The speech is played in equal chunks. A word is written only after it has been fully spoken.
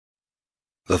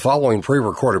The following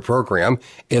pre-recorded program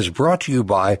is brought to you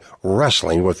by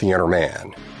Wrestling with the Inner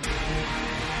Man.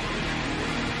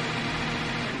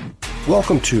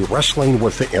 Welcome to Wrestling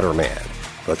with the Inner Man,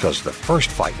 because the first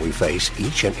fight we face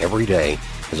each and every day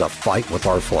is a fight with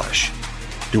our flesh.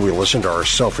 Do we listen to our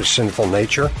selfish, sinful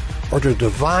nature, or to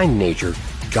divine nature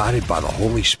guided by the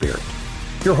Holy Spirit?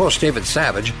 Your host, David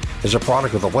Savage, is a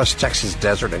product of the West Texas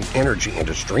desert and energy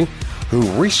industry who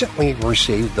recently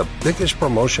received the biggest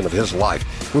promotion of his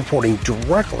life, reporting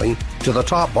directly to the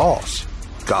top boss,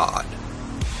 God.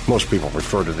 Most people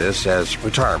refer to this as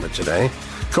retirement today.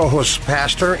 Co-host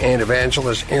pastor and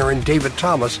evangelist Aaron David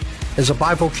Thomas is a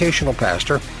bivocational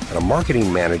pastor and a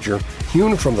marketing manager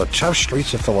hewn from the tough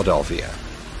streets of Philadelphia.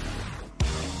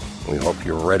 We hope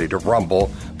you're ready to rumble,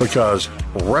 because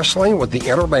Wrestling with the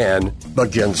Inner Man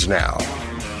begins now.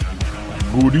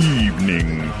 Good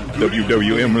evening,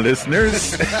 WWM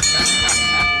listeners.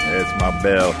 That's my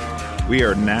bell. We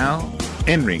are now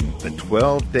entering the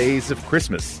 12 days of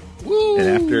Christmas. Woo!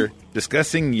 And after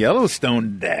discussing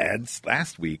Yellowstone dads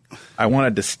last week, I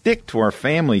wanted to stick to our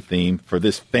family theme for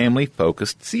this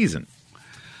family-focused season.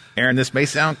 Aaron, this may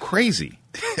sound crazy.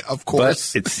 Of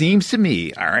course. But it seems to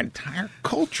me our entire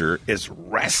culture is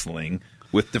wrestling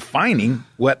with defining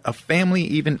what a family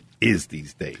even is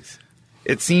these days.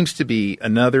 It seems to be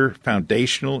another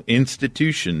foundational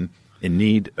institution in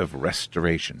need of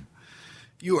restoration.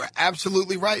 You are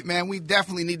absolutely right, man. We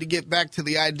definitely need to get back to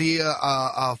the idea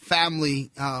of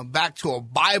family, back to a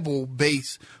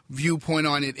Bible-based viewpoint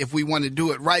on it if we want to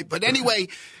do it right. But anyway,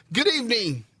 good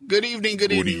evening. Good evening.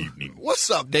 What's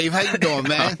up, Dave? How you doing,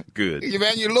 man? Good. Yeah,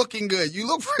 man, you're looking good. You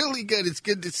look really good. It's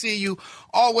good to see you.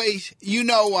 Always,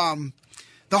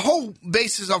 the whole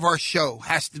basis of our show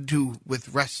has to do with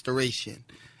restoration.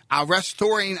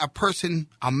 Restoring a person,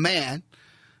 a man,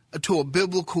 to a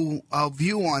biblical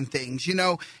view on things,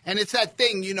 And it's that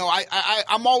thing,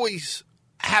 I'm always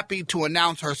happy to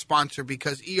announce our sponsor,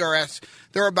 because ERS,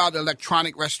 they're about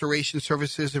electronic restoration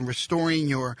services and restoring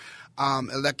your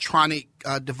electronic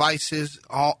devices,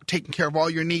 taking care of all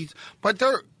your needs. But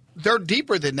they're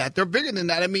deeper than that. They're bigger than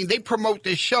that. I mean, they promote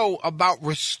this show about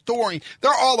restoring.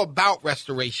 They're all about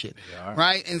restoration,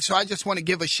 right? And so I just want to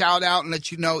give a shout out and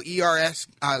let you know, ERS,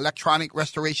 Electronic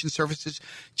Restoration Services,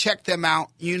 check them out.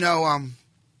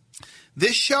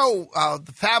 This show,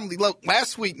 the family, look,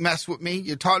 last week messed with me.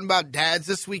 You're talking about dads.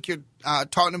 This week you're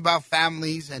talking about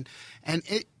families. And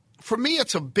for me,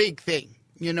 it's a big thing.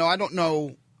 I don't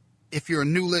know if you're a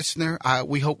new listener.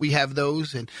 We hope we have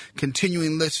those, and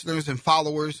continuing listeners and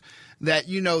followers, that,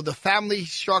 the family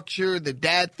structure, the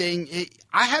dad thing,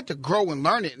 I had to grow and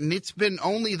learn it. And it's been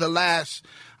only the last,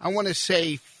 I want to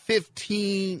say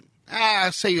 15, I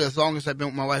say as long as I've been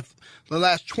with my wife, the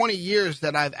last 20 years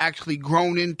that I've actually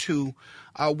grown into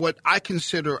what I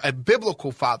consider a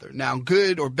biblical father. Now,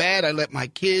 good or bad, I let my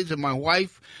kids and my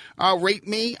wife rate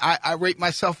me. I rate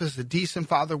myself as a decent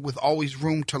father with always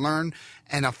room to learn,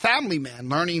 and a family man,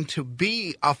 learning to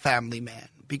be a family man,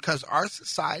 because our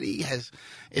society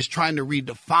is trying to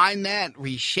redefine that,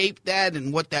 reshape that,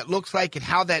 and what that looks like and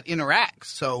how that interacts.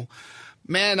 So,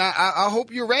 man, I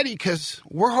hope you're ready, because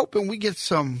we're hoping we get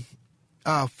some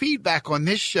feedback on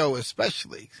this show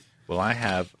especially. Well, I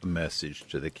have a message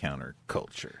to the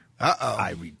counterculture. Uh-oh.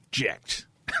 I reject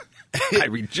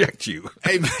you.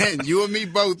 Hey, man, you and me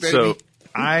both, baby. So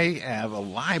I have a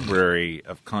library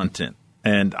of content,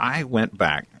 and I went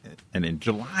back, and in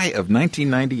July of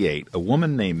 1998, a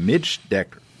woman named Midge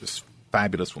Decker, this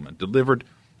fabulous woman, delivered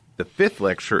the 5th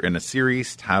lecture in a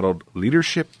series titled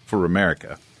Leadership for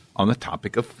America on the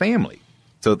topic of family.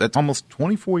 So that's almost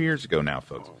 24 years ago now,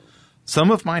 folks.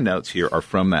 Some of my notes here are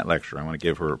from that lecture. I want to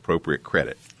give her appropriate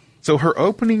credit. So her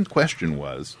opening question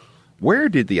was, where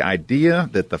did the idea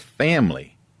that the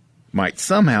family might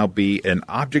somehow be an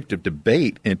object of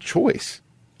debate and choice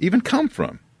even come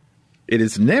from? It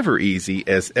is never easy,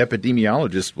 as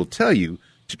epidemiologists will tell you,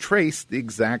 to trace the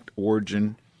exact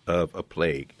origin of a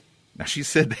plague. Now, she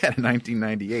said that in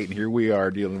 1998, and here we are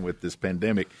dealing with this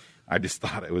pandemic. I just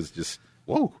thought it was just,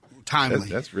 whoa. Timely.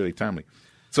 That's really timely.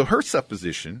 So her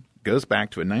supposition goes back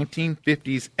to a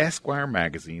 1950s Esquire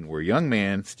magazine, where a young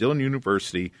man still in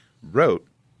university wrote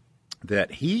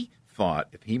that he thought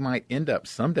if he might end up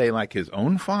someday like his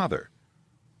own father,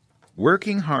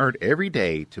 working hard every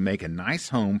day to make a nice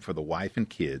home for the wife and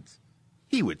kids,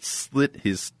 he would slit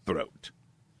his throat.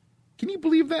 Can you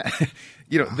believe that?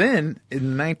 Then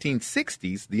in the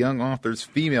 1960s, the young author's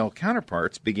female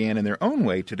counterparts began in their own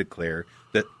way to declare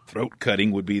that throat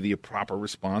cutting would be the proper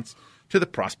response to the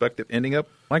prospect of ending up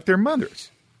like their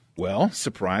mothers. Well,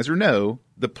 surprise or no,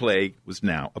 the plague was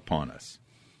now upon us.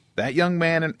 That young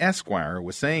man in Esquire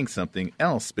was saying something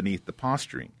else beneath the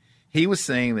posturing. He was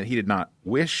saying that he did not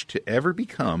wish to ever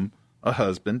become a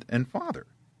husband and father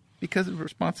because of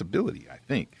responsibility, I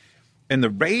think. And the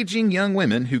raging young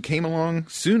women who came along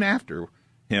soon after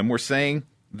him were saying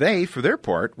they, for their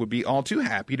part, would be all too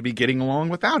happy to be getting along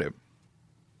without him.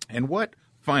 And what,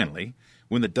 finally,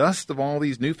 when the dust of all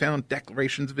these newfound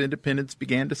declarations of independence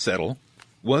began to settle,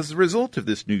 was the result of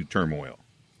this new turmoil?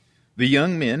 The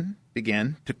young men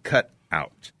began to cut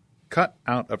out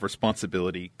of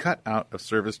responsibility, cut out of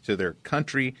service to their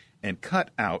country, and cut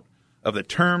out of the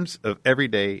terms of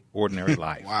everyday, ordinary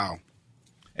life. Wow.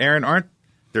 Aaron, aren't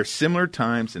there similar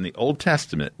times in the Old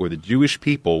Testament where the Jewish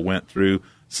people went through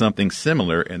something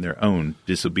similar in their own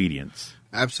disobedience?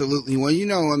 Absolutely. Well,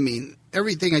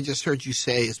 everything I just heard you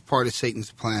say is part of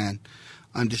Satan's plan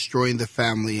on destroying the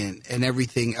family and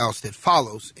everything else that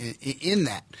follows in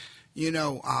that.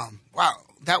 Wow,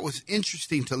 that was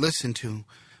interesting to listen to.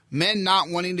 Men not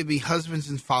wanting to be husbands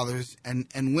and fathers,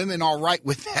 and women all right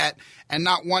with that, and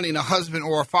not wanting a husband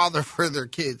or a father for their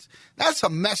kids. That's a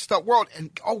messed up world.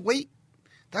 And, oh, wait,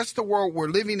 that's the world we're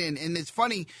living in. And it's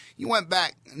funny, you went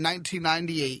back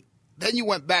 1998, then you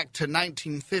went back to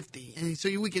 1950. And so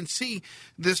we can see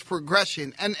this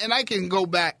progression. And I can go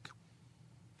back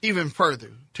even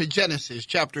further to Genesis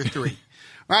chapter 3,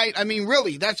 right?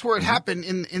 Really, that's where it happened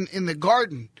in the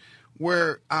garden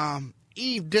where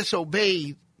Eve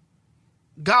disobeyed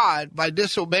God by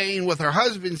disobeying what her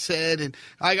husband said, and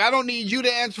I don't need you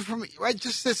to answer for me, right?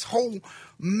 Just this whole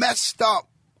messed up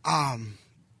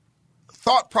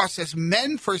thought process.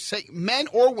 Men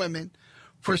or women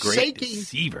forsaking, the great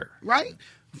deceiver, right?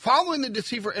 Following the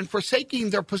deceiver and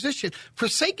forsaking their position,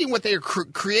 forsaking what they are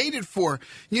created for.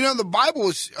 The Bible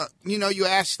is, you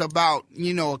asked about,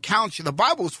 accounts. The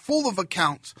Bible is full of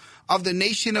accounts of the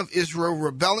nation of Israel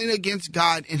rebelling against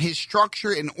God and his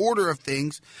structure and order of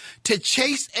things to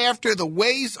chase after the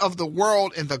ways of the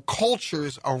world and the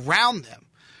cultures around them,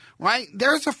 right?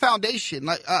 There's a foundation.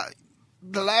 Like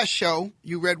the last show,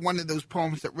 you read one of those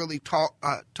poems that really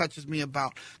touches me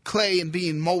about clay and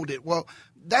being molded. Well,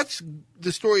 that's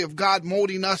the story of God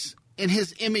molding us in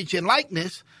his image and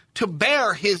likeness to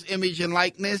bear his image and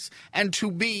likeness and to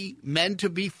be men, to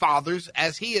be fathers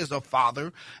as he is a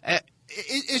father.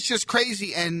 It's just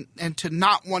crazy. And to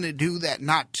not want to do that,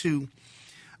 not to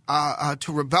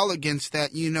rebel against that,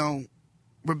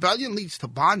 rebellion leads to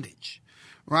bondage,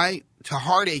 right? To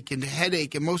heartache and to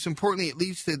headache. And most importantly, it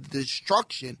leads to the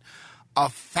destruction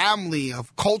of family,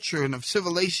 of culture, and of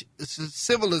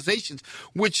civilizations,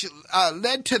 which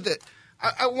led to the.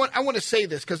 I want to say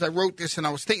this because I wrote this and I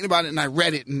was thinking about it and I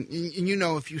read it, and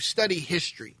if you study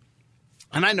history,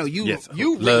 and I know you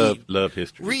love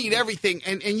history, read everything,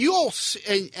 and you'll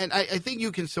and I think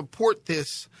you can support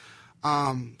this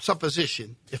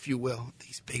supposition, if you will.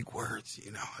 These big words,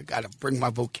 I got to bring my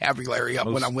vocabulary up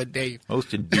when I'm with Dave.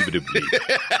 Most indubitably.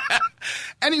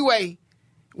 Anyway.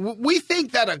 We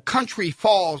think that a country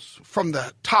falls from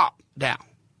the top down.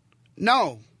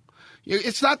 No,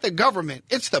 it's not the government.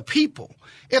 It's the people.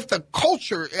 If the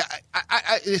culture,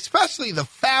 especially the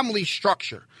family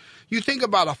structure, you think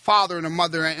about a father and a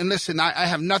mother, and listen, I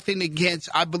have nothing against,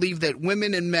 I believe that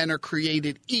women and men are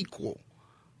created equal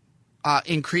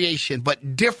in creation,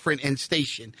 but different in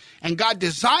station. And God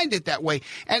designed it that way.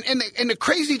 And the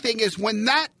crazy thing is when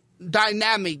that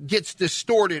dynamic gets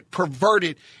distorted,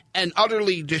 perverted, and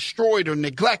utterly destroyed or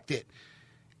neglected,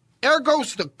 there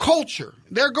goes the culture.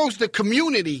 There goes the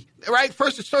community, right?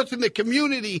 First it starts in the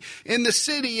community, in the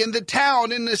city, in the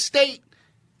town, in the state.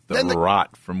 The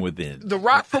rot from within. The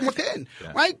rot from within,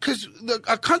 yeah. Right? Because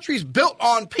a country's built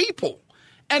on people.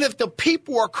 And if the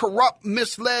people are corrupt,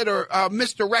 misled, or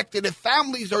misdirected, if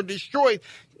families are destroyed,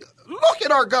 look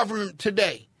at our government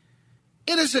today.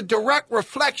 It is a direct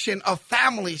reflection of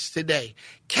families today.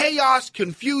 Chaos,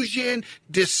 confusion,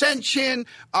 dissension,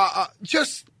 I'm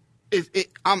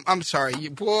sorry,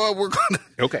 boy.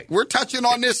 We're touching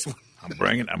on this one.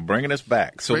 I'm bringing us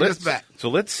back. So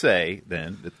let's say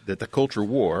then that the culture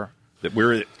war that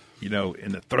we're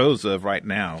in the throes of right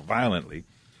now, violently,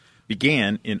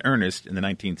 began in earnest in the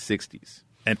 1960s,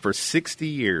 and for 60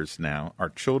 years now, our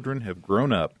children have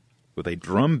grown up with a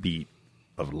drumbeat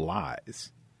of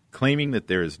lies, claiming that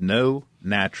there is no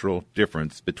natural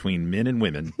difference between men and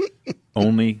women,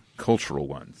 only cultural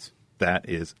ones. That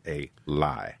is a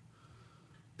lie.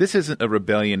 This isn't a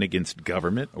rebellion against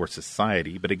government or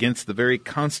society, but against the very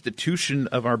constitution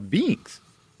of our beings,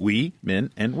 we,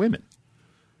 men and women.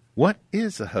 What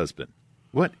is a husband?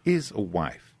 What is a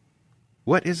wife?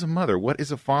 What is a mother? What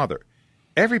is a father?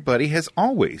 Everybody has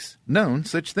always known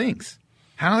such things.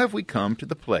 How have we come to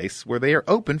the place where they are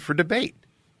open for debate?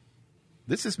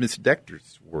 This is Miss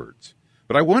Decter's words.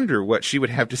 But I wonder what she would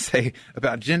have to say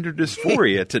about gender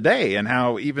dysphoria today and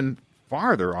how even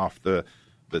farther off the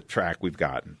track we've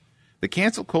gotten. The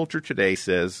cancel culture today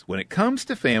says when it comes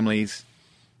to families,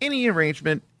 any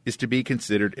arrangement is to be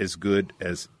considered as good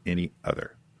as any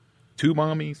other. 2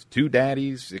 mommies, 2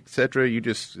 daddies, etc. You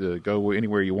just go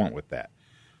anywhere you want with that.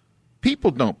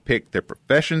 People don't pick their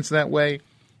professions that way.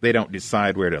 They don't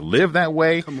decide where to live that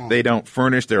way. They don't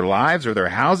furnish their lives or their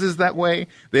houses that way.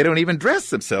 They don't even dress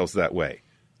themselves that way.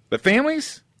 But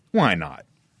families? Why not?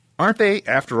 Aren't they,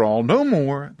 after all, no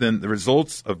more than the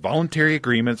results of voluntary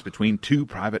agreements between 2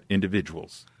 private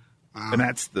individuals? And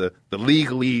that's the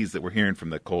legalese that we're hearing from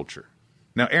the culture.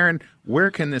 Now, Aaron, where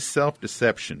can this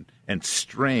self-deception and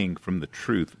straying from the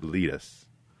truth lead us?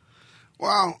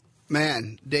 Well,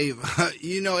 man, Dave,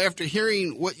 after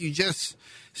hearing what you just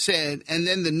said and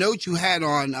then the note you had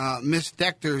on Miss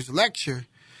Decter's lecture,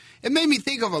 it made me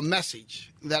think of a message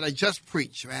that I just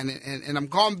preached, man. And I'm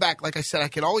going back. Like I said, I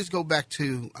could always go back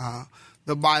to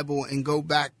the Bible and go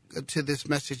back to this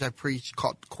message I preached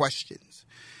called Questions.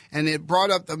 And it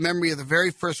brought up the memory of the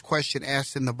very first question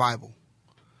asked in the Bible.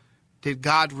 Did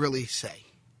God really say?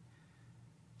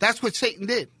 That's what Satan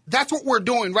did. That's what we're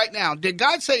doing right now. Did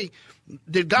God say?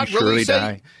 Did God you really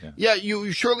say? Die. Yeah,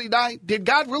 you surely die. Did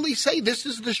God really say this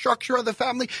is the structure of the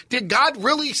family? Did God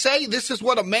really say this is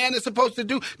what a man is supposed to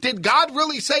do? Did God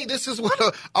really say this is what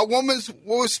a woman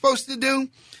was supposed to do?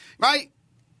 Right?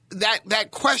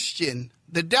 That question,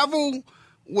 the devil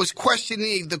was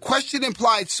questioning. The question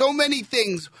implied so many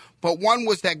things, but one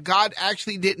was that God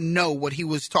actually didn't know what he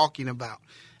was talking about,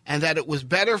 and that it was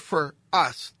better for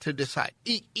us to decide,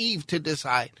 Eve to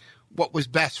decide what was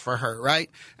best for her, right?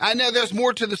 I know there's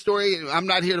more to the story. I'm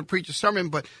not here to preach a sermon,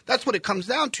 but that's what it comes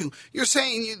down to. You're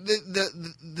saying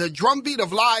the drumbeat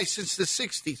of lies since the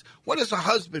 60s. What is a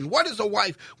husband? What is a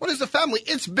wife? What is a family?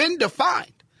 It's been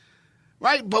defined,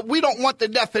 right? But we don't want the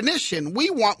definition. We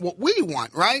want what we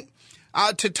want, right?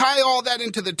 To tie all that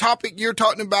into the topic you're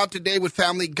talking about today with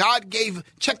family, God gave,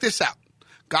 check this out.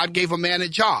 God gave a man a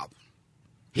job.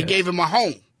 He gave him a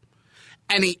home.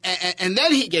 And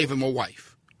then he gave him a wife.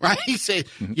 Right? He said,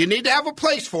 you need to have a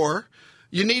place for her.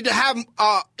 You need to have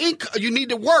income. You need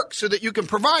to work so that you can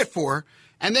provide for her.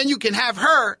 And then you can have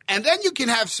her. And then you can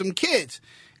have some kids.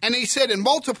 And he said, and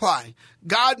multiply.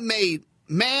 God made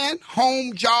man,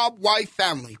 home, job, wife,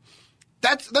 family.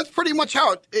 That's pretty much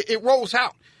how it rolls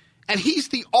out. And he's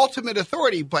the ultimate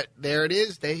authority. But there it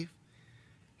is, Dave.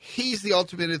 He's the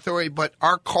ultimate authority. But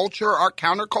our culture, our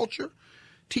counterculture,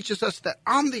 teaches us that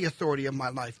I'm the authority of my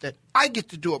life, that I get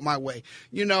to do it my way.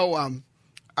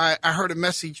 I heard a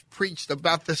message preached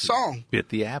about this song. Bit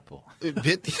the apple.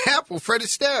 Bit the apple. Fred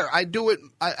Astaire. I do it.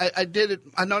 I did it.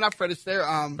 I know not Fred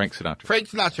Astaire. Frank Sinatra. Frank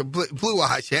Sinatra. Blue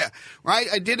Eyes. Yeah. Right.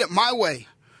 I did it my way.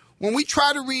 When we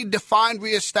try to redefine,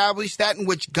 reestablish that in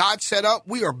which God set up,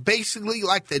 we are basically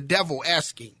like the devil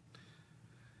asking,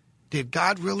 did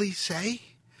God really say?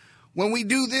 When we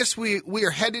do this, we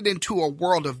are headed into a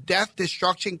world of death,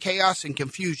 destruction, chaos, and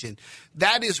confusion.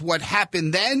 That is what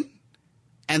happened then,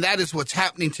 and that is what's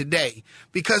happening today.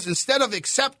 Because instead of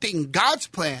accepting God's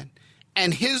plan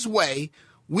and his way,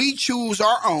 we choose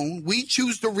our own. We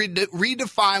choose to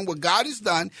redefine what God has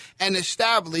done and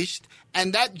established,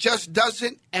 and that just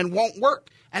doesn't and won't work.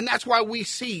 And that's why we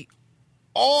see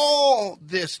all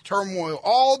this turmoil,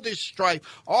 all this strife,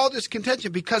 all this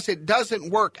contention, because it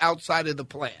doesn't work outside of the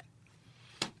plan.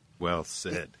 Well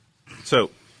said.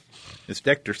 So, Ms.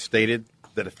 Decter stated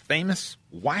that a famous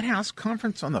White House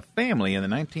conference on the family in the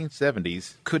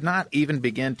 1970s could not even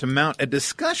begin to mount a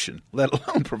discussion, let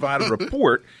alone provide a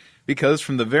report, because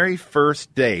from the very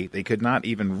first day they could not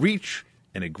even reach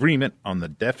an agreement on the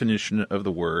definition of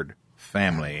the word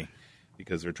family,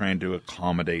 because they're trying to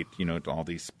accommodate, to all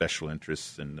these special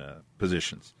interests and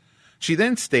positions. She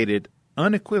then stated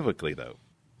unequivocally, though,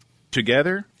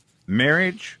 together,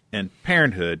 marriage and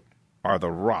parenthood are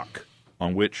the rock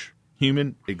on which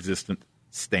human existence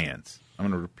stands. I'm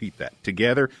going to repeat that.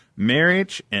 Together,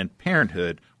 marriage and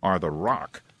parenthood are the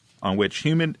rock on which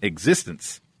human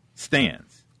existence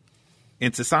stands.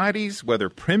 In societies, whether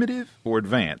primitive or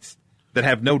advanced, that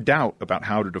have no doubt about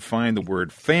how to define the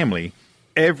word family,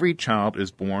 every child is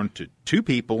born to 2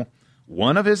 people,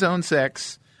 one of his own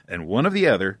sex and one of the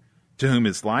other, to whom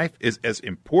his life is as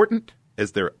important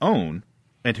as their own,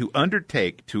 and who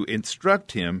undertake to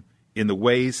instruct him in the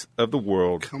ways of the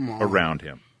world around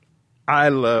him. I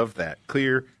love that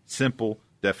clear, simple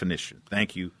definition.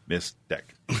 Thank you, Miss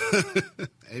Decter.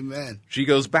 Amen. She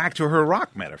goes back to her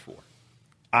rock metaphor.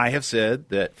 I have said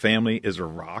that family is a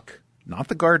rock, not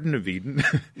the Garden of Eden.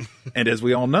 And as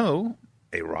we all know,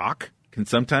 a rock can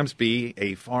sometimes be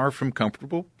a far from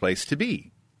comfortable place to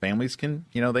be. Families can,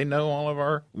 they know all of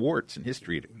our warts and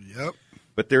history. Yep.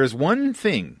 But there is one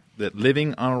thing that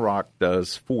living on a rock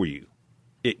does for you.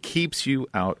 It keeps you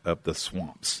out of the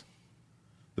swamps.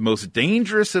 The most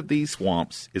dangerous of these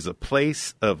swamps is a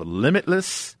place of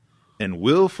limitless and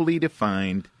willfully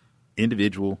defined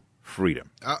individual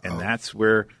freedom. And that's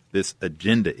where this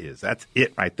agenda is. That's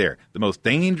it right there. The most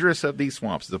dangerous of these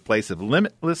swamps is a place of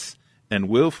limitless and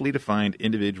willfully defined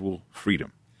individual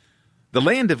freedom. The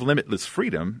land of limitless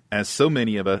freedom, as so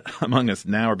many of us among us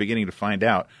now are beginning to find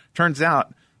out, turns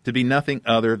out to be nothing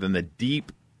other than the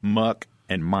deep muck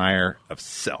and mire of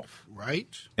self.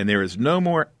 Right. And there is no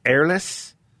more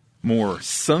airless, more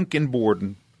sunken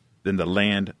boredom than the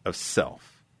land of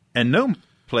self. And no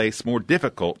place more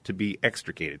difficult to be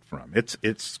extricated from.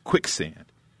 It's quicksand.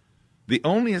 The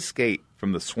only escape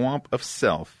from the swamp of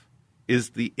self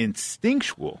is the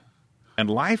instinctual and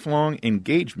lifelong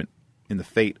engagement in the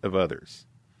fate of others.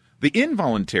 The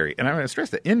involuntary, and I'm going to stress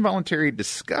that, involuntary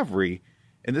discovery,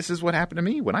 and this is what happened to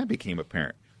me when I became a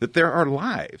parent, that there are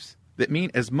lives that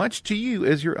mean as much to you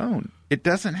as your own. It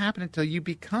doesn't happen until you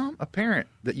become a parent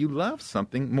that you love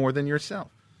something more than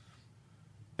yourself.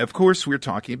 Of course, we're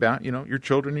talking about, your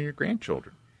children and your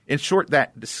grandchildren. In short,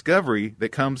 that discovery that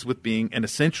comes with being an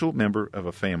essential member of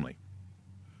a family.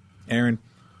 Aaron,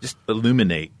 just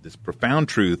illuminate this profound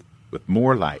truth with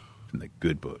more light from the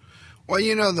good book. Well,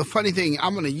 the funny thing,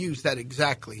 I'm going to use that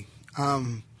exactly.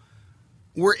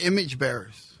 We're image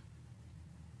bearers,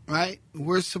 right?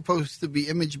 We're supposed to be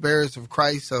image bearers of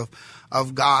Christ,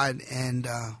 of God, and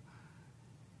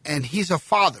He's a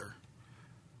father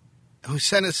who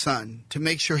sent his son to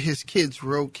make sure his kids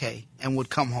were okay and would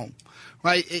come home,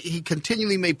 right? He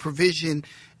continually made provision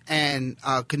and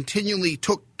continually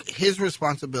took his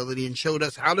responsibility and showed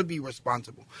us how to be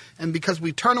responsible. And because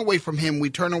we turn away from him, we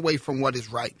turn away from what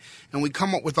is right. And we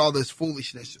come up with all this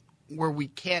foolishness where we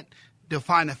can't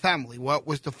define a family. Well, it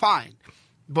was defined.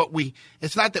 But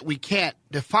it's not that we can't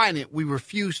define it. We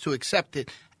refuse to accept it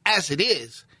as it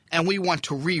is, and we want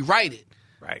to rewrite it.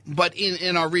 Right. But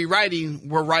in our rewriting,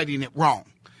 we're writing it wrong,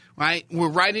 right? We're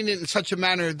writing it in such a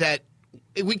manner that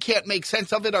we can't make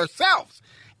sense of it ourselves.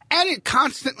 And it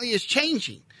constantly is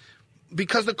changing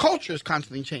because the culture is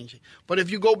constantly changing. But if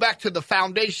you go back to the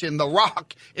foundation, the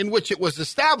rock in which it was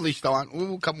established on,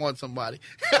 ooh, come on, somebody.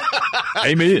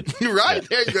 Amen. Right?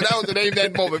 There you go. That was an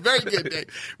amen moment. Very good,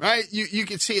 Dave. Right? You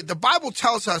can see it. The Bible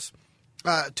tells us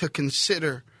to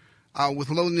consider with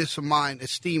lowliness of mind,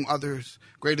 esteem others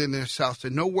greater than themselves.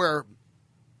 And nowhere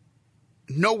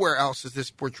else is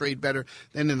this portrayed better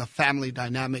than in the family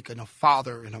dynamic and a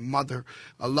father and a mother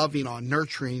loving on,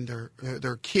 nurturing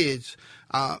their kids,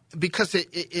 because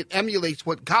it emulates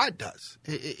what God does.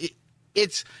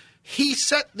 He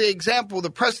set the example, the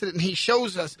precedent, and he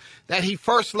shows us that he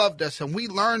first loved us, and we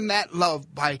learn that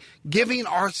love by giving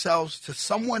ourselves to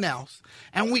someone else,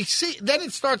 and we see, then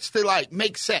it starts to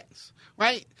make sense,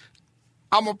 right?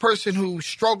 I'm a person who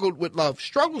struggled with love,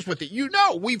 struggles with it.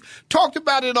 We've talked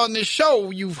about it on this show.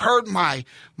 You've heard my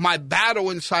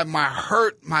battle inside, my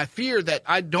hurt, my fear that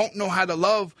I don't know how to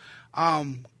love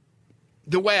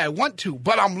the way I want to.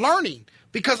 But I'm learning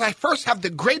because I first have the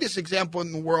greatest example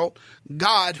in the world,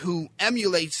 God, who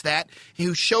emulates that,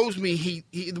 who shows me,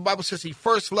 the Bible says he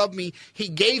first loved me. He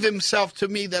gave himself to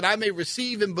me that I may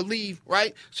receive and believe,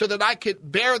 right? So that I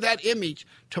could bear that image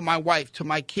to my wife, to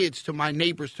my kids, to my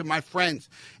neighbors, to my friends,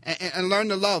 and learn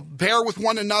to love. Bear with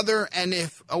one another, and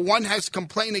if one has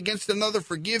complained against another,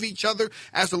 forgive each other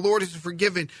as the Lord is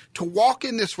forgiven. To walk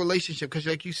in this relationship, because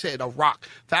like you said, a rock.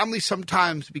 Families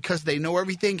sometimes, because they know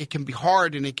everything, it can be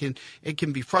hard and it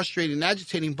can be frustrating and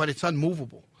agitating, but it's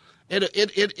unmovable.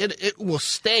 It will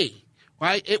stay.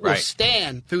 Right? It will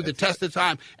stand through the test of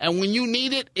time. And when you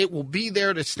need it, it will be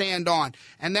there to stand on.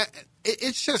 And that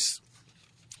it's just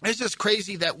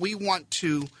crazy that we want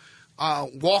to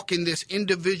walk in this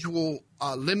individual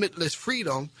limitless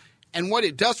freedom. And what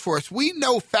it does for us, we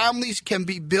know families can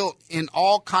be built in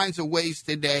all kinds of ways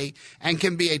today and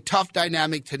can be a tough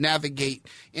dynamic to navigate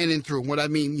in and through. What I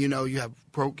mean, you have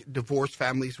divorced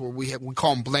families where we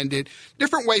call them blended,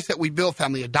 different ways that we build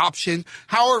family, adoption.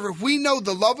 However, if we know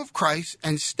the love of Christ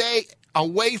and stay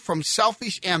away from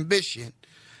selfish ambition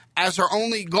as our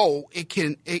only goal, it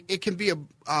can be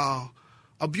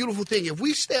a beautiful thing. If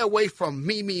we stay away from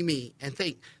me, and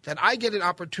think that I get an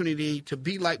opportunity to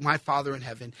be like my Father in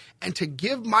heaven and to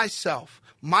give myself,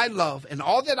 my love, and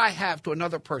all that I have to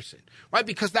another person, right?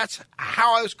 Because that's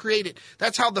how I was created.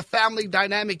 That's how the family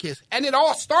dynamic is. And it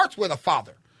all starts with a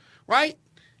father, right?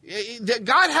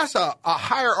 God has a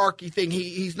hierarchy thing.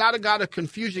 He's not a God of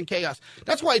confusion, chaos.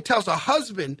 That's why he tells a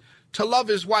husband to love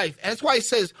his wife. That's why he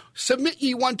says, submit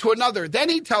ye one to another. Then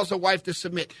he tells a wife to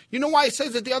submit. You know why he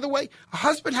says it the other way? A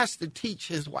husband has to teach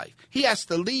his wife. He has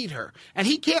to lead her. And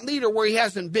he can't lead her where he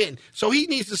hasn't been. So he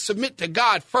needs to submit to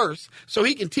God first so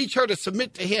he can teach her to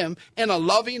submit to him in a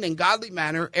loving and godly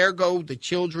manner, ergo the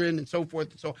children and so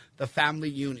forth and so the family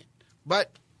unit.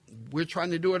 But we're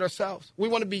trying to do it ourselves. We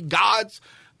want to be gods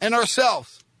and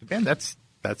ourselves. Man, that's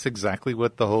exactly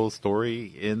what the whole story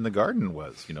in the garden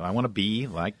was. You know, I want to be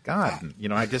like God. And, you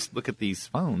know, I just look at these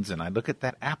phones and I look at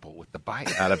that apple with the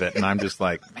bite out of it, and I'm just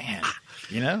like, man,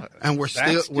 you know. And we're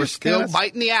still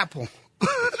biting the apple.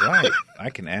 That's right.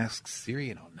 I can ask Siri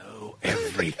and I'll know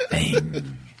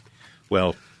everything.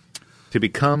 Well, to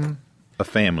become a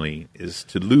family is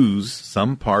to lose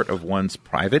some part of one's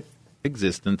private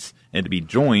existence and to be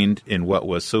joined in what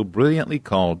was so brilliantly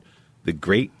called the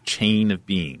great chain of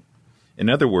being. In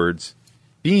other words,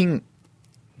 being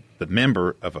the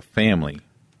member of a family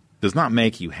does not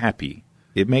make you happy.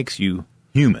 It makes you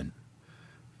human.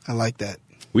 I like that.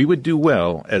 We would do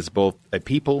well as both a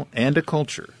people and a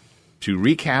culture to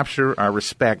recapture our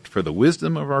respect for the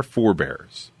wisdom of our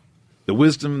forebears, the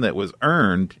wisdom that was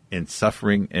earned in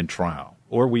suffering and trial,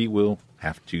 or we will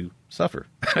have to suffer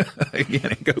again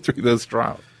and go through those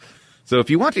trials. So if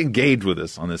you want to engage with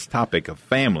us on this topic of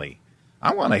family,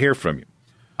 I want to hear from you.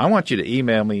 I want you to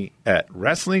email me at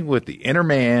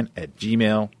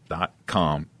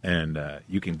wrestlingwiththeinnerman@gmail.com, and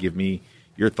you can give me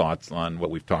your thoughts on what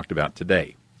we've talked about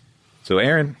today. So,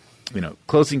 Aaron, you know,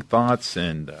 closing thoughts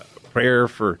and prayer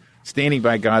for standing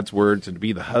by God's words and to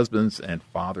be the husbands and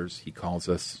fathers he calls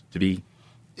us to be.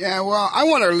 Yeah, well, I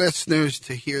want our listeners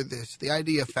to hear this. The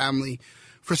idea of family,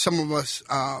 for some of us,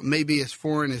 maybe as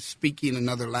foreign as speaking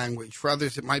another language. For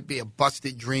others, it might be a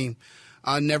busted dream.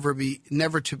 Never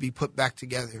to be put back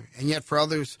together. And yet for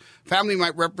others, family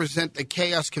might represent the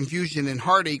chaos, confusion, and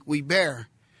heartache we bear,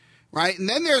 right? And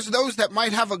then there's those that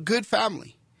might have a good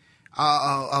family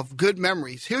of good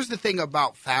memories. Here's the thing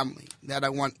about family that I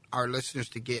want our listeners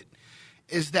to get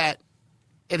is that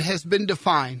it has been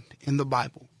defined in the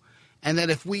Bible, and that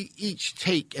if we each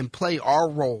take and play our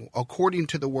role according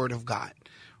to the Word of God,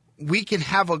 we can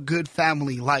have a good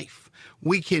family life.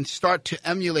 We can start to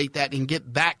emulate that and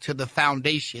get back to the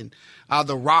foundation,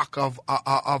 the rock of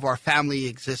our family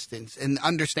existence, and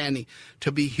understanding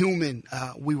to be human.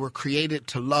 We were created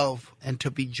to love and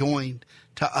to be joined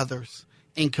to others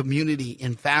in community,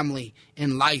 in family,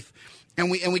 in life. And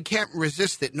we can't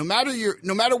resist it. No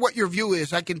matter what your view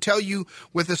is, I can tell you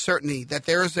with a certainty that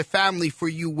there is a family for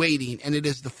you waiting, and it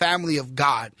is the family of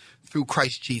God through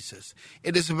Christ Jesus.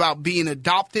 It is about being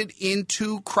adopted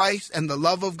into Christ and the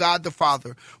love of God the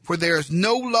Father. For there is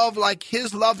no love like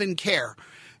his love and care.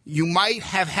 You might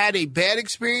have had a bad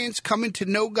experience coming to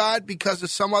know God because of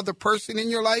some other person in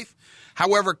your life.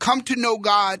 However, come to know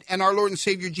God and our Lord and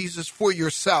Savior Jesus for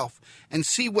yourself and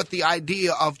see what the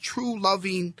idea of a true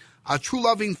loving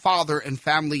father and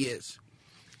family is.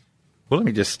 Well, let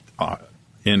me just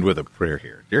end with a prayer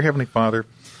here. Dear Heavenly Father,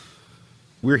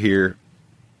 we're here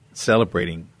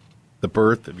celebrating the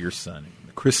birth of your son,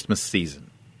 the Christmas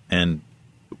season, and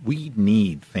we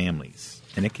need families.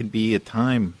 And it can be a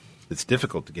time that's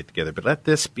difficult to get together, but let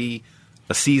this be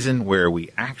a season where we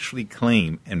actually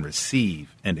claim and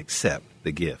receive and accept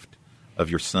the gift of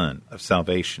your son, of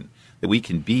salvation, that we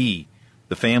can be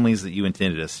the families that you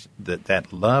intended us,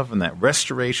 that love and that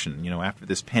restoration, after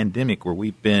this pandemic where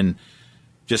we've been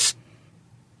just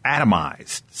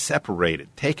atomized, separated,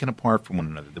 taken apart from one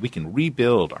another, that we can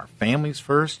rebuild our families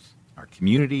first, our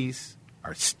communities,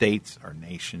 our states, our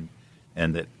nation,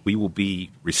 and that we will be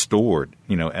restored,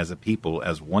 as a people,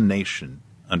 as one nation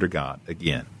under God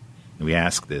again. And we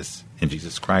ask this in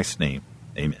Jesus Christ's name.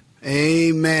 Amen.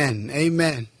 Amen.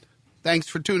 Amen. Thanks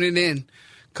for tuning in.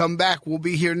 Come back. We'll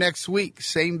be here next week.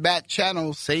 Same bat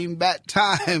channel, same bat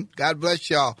time. God bless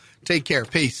y'all. Take care.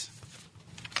 Peace.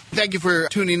 Thank you for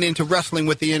tuning in to Wrestling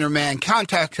with the Inner Man.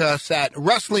 Contact us at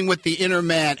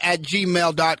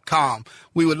wrestlingwiththeinnerman@gmail.com.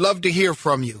 We would love to hear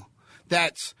from you.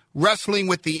 That's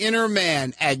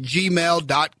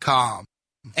wrestlingwiththeinnerman@gmail.com.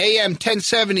 AM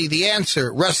 1070, The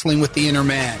Answer, Wrestling with the Inner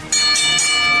Man.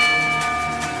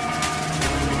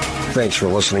 Thanks for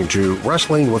listening to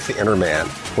Wrestling with the Inner Man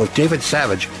with David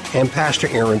Savage and Pastor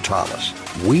Aaron Thomas.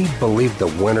 We believe the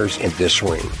winners in this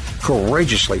ring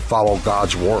courageously follow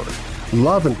God's word,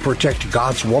 love and protect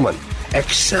God's woman,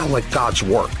 excel at God's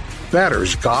work,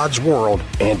 betters God's world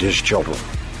and his children.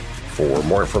 For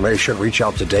more information, reach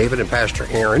out to David and Pastor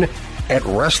Aaron at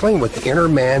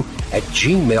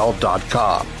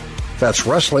wrestlingwiththeinnerman@gmail.com. That's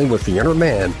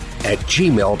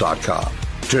wrestlingwiththeinnerman@gmail.com.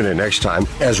 Tune in next time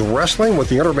as Wrestling with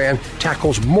the Interman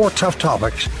tackles more tough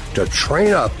topics to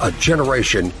train up a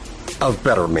generation of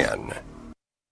better men.